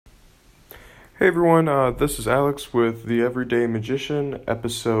Hey everyone, this is Alex with The Everyday Magician,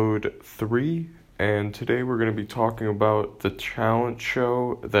 episode 3, and today we're going to be talking about the talent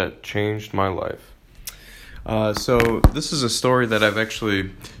show that changed my life. So this is a story that I've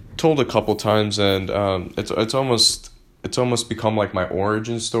actually told a couple times, and it's almost become like my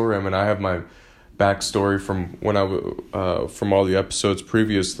origin story. I mean, I have my backstory from when from all the episodes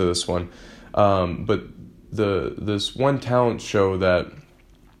previous to this one, but this one talent show that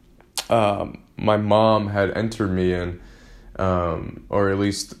my mom had entered me in, or at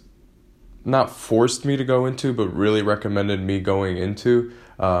least not forced me to go into, but really recommended me going into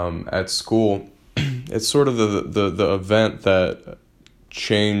at school. It's sort of the event that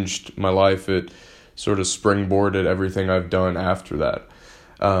changed my life. It sort of springboarded everything I've done after that.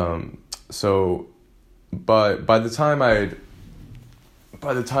 So by the time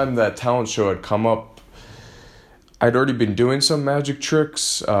that talent show had come up, I'd already been doing some magic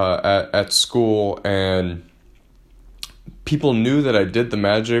tricks at school, and people knew that I did the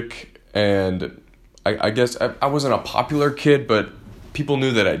magic, and I guess I wasn't a popular kid, but people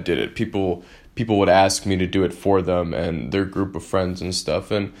knew that I did it. People would ask me to do it for them and their group of friends and stuff.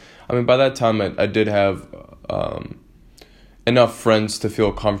 And I mean, by that time, I did have enough friends to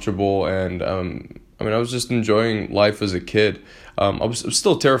feel comfortable, and I was just enjoying life as a kid. I was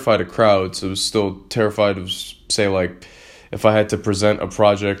still terrified of crowds. I was still terrified of, say, like, if I had to present a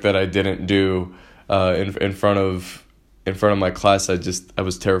project that I didn't do in front of my class, I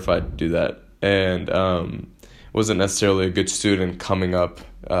was terrified to do that, and wasn't necessarily a good student coming up,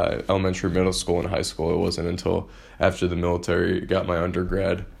 elementary, middle school, and high school. It wasn't until after the military, got my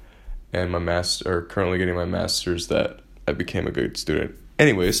undergrad and currently getting my master's, that I became a good student.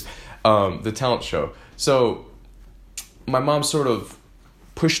 Anyways, the talent show. So my mom sort of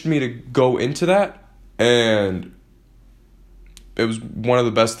pushed me to go into that, and it was one of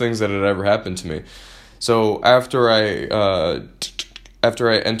the best things that had ever happened to me. So after I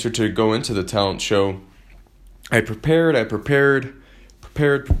entered to go into the talent show, I prepared, went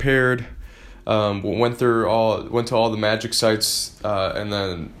to all the magic sites, and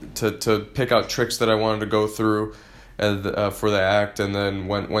then to pick out tricks that I wanted to go through for the act, and then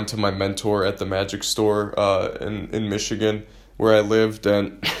went to my mentor at the magic store in Michigan, where I lived,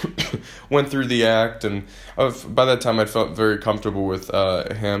 and went through the act. And by that time I felt very comfortable with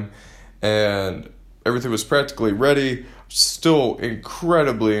him, and everything was practically ready. Still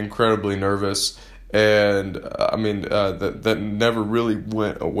incredibly nervous, and that never really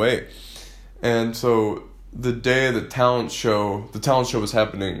went away. And so the day of the talent show was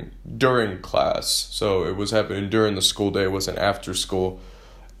happening during class, so it was happening during the school day. It wasn't after school,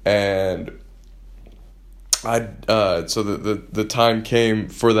 and so the time came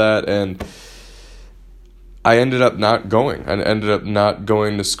for that, and I ended up not going. I ended up not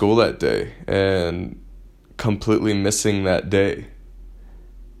going to school that day, and completely missing that day,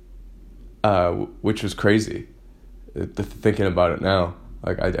 which was crazy, thinking about it now.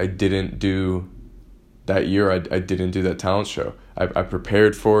 Like, I didn't do that year. I didn't do that talent show. I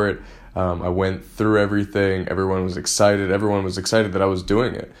prepared for it. I went through everything. Everyone was excited. Everyone was excited that I was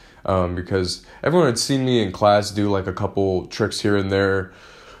doing it, because everyone had seen me in class do like a couple tricks here and there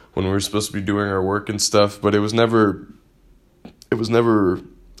when we were supposed to be doing our work and stuff, but I'd never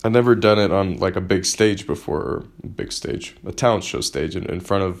done it on like a big stage before, a talent show stage in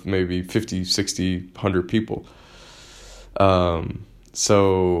front of maybe 50, 60, 100 people.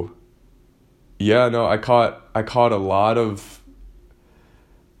 So yeah, no, I caught a lot of,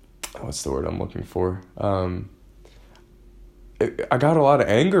 what's the word I'm looking for? I got a lot of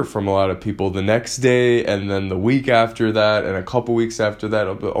anger from a lot of people the next day, and then the week after that, and a couple weeks after that,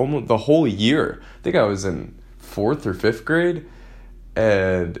 almost the whole year. I think I was in 4th or 5th grade,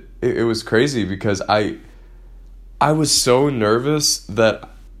 and it was crazy because I was so nervous that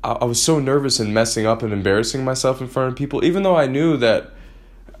I was so nervous and messing up and embarrassing myself in front of people, even though I knew that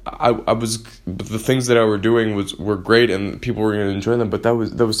the things that I were doing were great and people were going to enjoy them, but that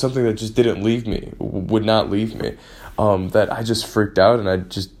was something that just would not leave me, that I just freaked out, and I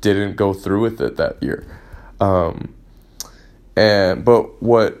just didn't go through with it that year. But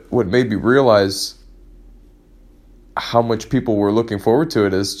what made me realize how much people were looking forward to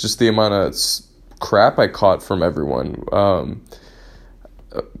it is just the amount of crap I caught from everyone.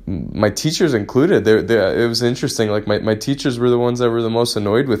 My teachers included. It was interesting. Like, my teachers were the ones that were the most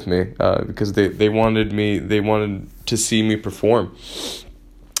annoyed with me, because they wanted to see me perform.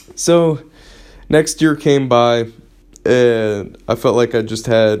 So next year came by, and I felt like I just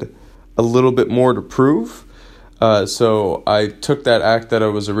had a little bit more to prove. So I took that act that I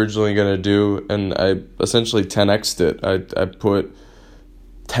was originally going to do, and I essentially 10x'd it. I put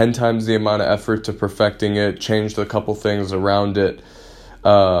 10 times the amount of effort to perfecting it, changed a couple things around it.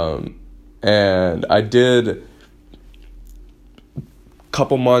 And I did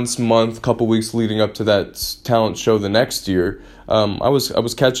couple weeks leading up to that talent show the next year. I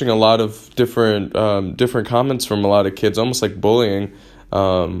was catching a lot of different comments from a lot of kids, almost like bullying,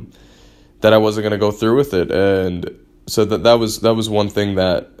 that I wasn't going to go through with it. And so that was one thing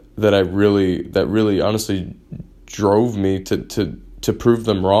that really honestly drove me to prove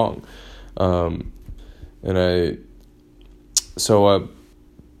them wrong. And I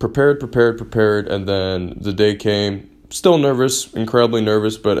prepared, and then the day came. Still nervous, incredibly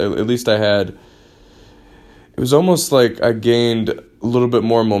nervous, but at least it was almost like I gained a little bit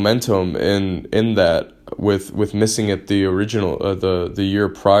more momentum in that with missing it the original the year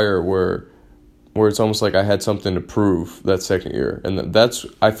prior, where it's almost like I had something to prove that second year. And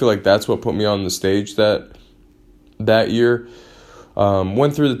I feel like that's what put me on the stage that year.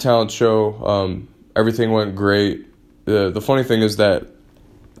 Went through the talent show, everything went great. The funny thing is that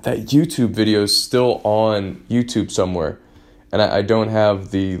YouTube video is still on YouTube somewhere, and I don't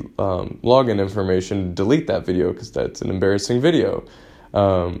have the login information to delete that video because that's an embarrassing video.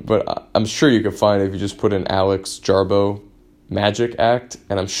 But I'm sure you can find it if you just put in Alex Jarbo Magic Act,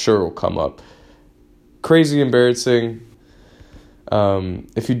 and I'm sure it'll come up. Crazy embarrassing.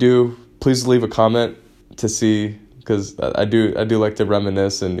 If you do, please leave a comment to see, because I do like to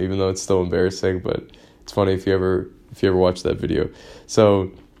reminisce, and even though it's still embarrassing, but it's funny if you ever watch that video. So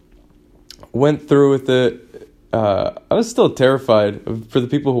went through with it. I was still terrified. For the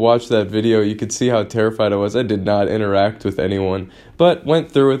people who watched that video, you could see how terrified I was. I did not interact with anyone, but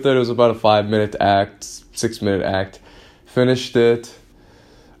went through with it. It was about a 5-minute act, 6-minute act. Finished it,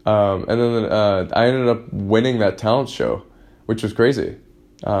 and then I ended up winning that talent show, which was crazy.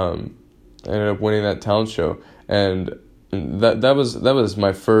 I ended up winning that talent show, and that was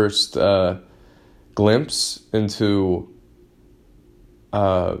my first glimpse into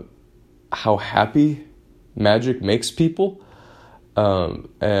how happy magic makes people,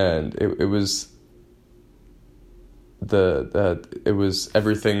 and it was it was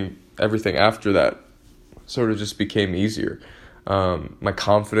everything after that sort of just became easier. My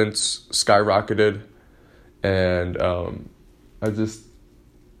confidence skyrocketed, and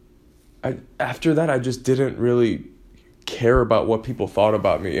after that I just didn't really care about what people thought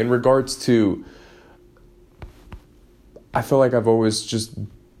about me in regards to. I feel like I've always just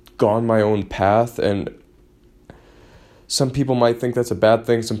gone my own path, and some people might think that's a bad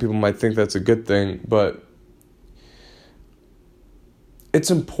thing, some people might think that's a good thing, but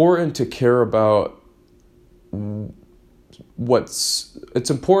it's important to care about some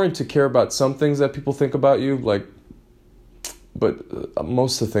things that people think about you, but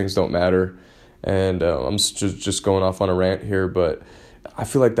most of the things don't matter. And I'm just going off on a rant here, but I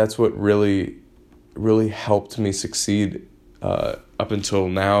feel like that's what really helped me succeed up until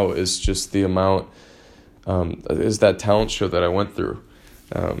now, is just the amount, is that talent show that I went through,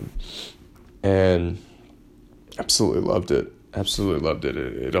 and absolutely loved it.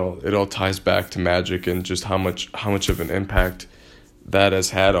 It all ties back to magic and just how much of an impact that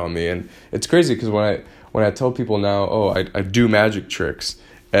has had on me. And it's crazy because when I tell people now, oh, I do magic tricks,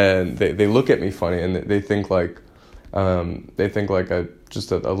 and they look at me funny, and they think like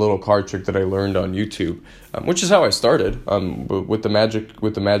just a little card trick that I learned on YouTube, which is how I started with the magic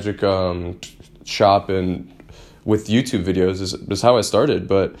shop, and with YouTube videos is how I started.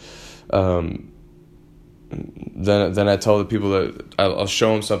 But then I tell the people that I'll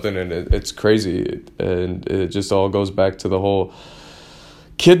show them something, and it's crazy, and it just all goes back to the whole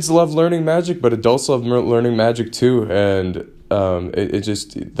kids love learning magic, but adults love learning magic too, and it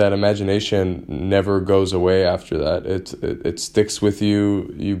just, that imagination never goes away after that. It sticks with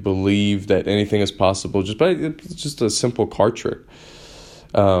you. You believe that anything is possible just by it's just a simple card trick.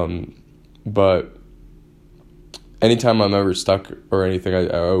 But anytime I'm ever stuck or anything, I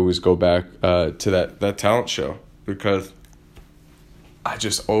always go back to that talent show, because I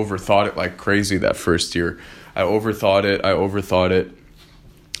just overthought it like crazy that first year. I overthought it,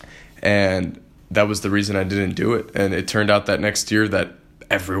 and that was the reason I didn't do it. And it turned out that next year that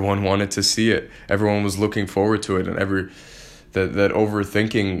everyone wanted to see it. Everyone was looking forward to it, and that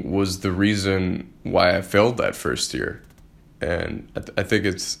overthinking was the reason why I failed that first year. And I think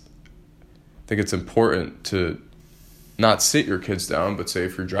it's important to not sit your kids down, but say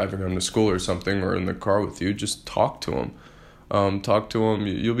if you're driving them to school or something, or in the car with you, just talk to them.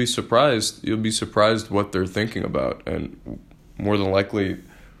 You'll be surprised. You'll be surprised what they're thinking about, and more than likely,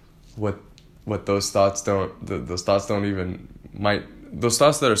 what those thoughts those thoughts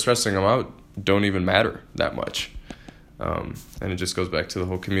that are stressing them out don't even matter that much. And it just goes back to the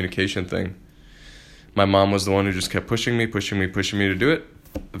whole communication thing. My mom was the one who just kept pushing me to do it.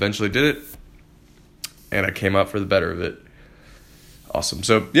 Eventually did it, and I came out for the better of it. Awesome.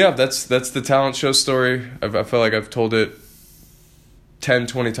 So yeah, that's the talent show story. I feel like I've told it 10,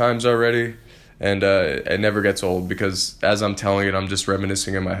 20 times already, and it never gets old, because as I'm telling it, I'm just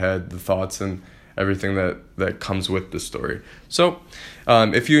reminiscing in my head the thoughts and everything that comes with the story. So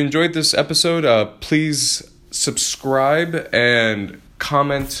if you enjoyed this episode, please subscribe and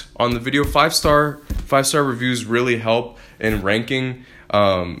comment on the video. 5-star reviews really help in ranking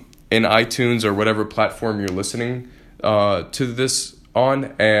in iTunes or whatever platform you're listening to this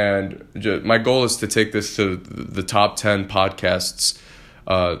on. And my goal is to take this to the top 10 podcasts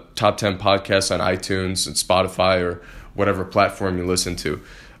on iTunes and Spotify or whatever platform you listen to.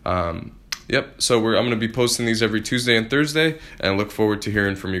 So I'm going to be posting these every Tuesday and Thursday, and look forward to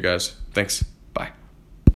hearing from you guys. Thanks.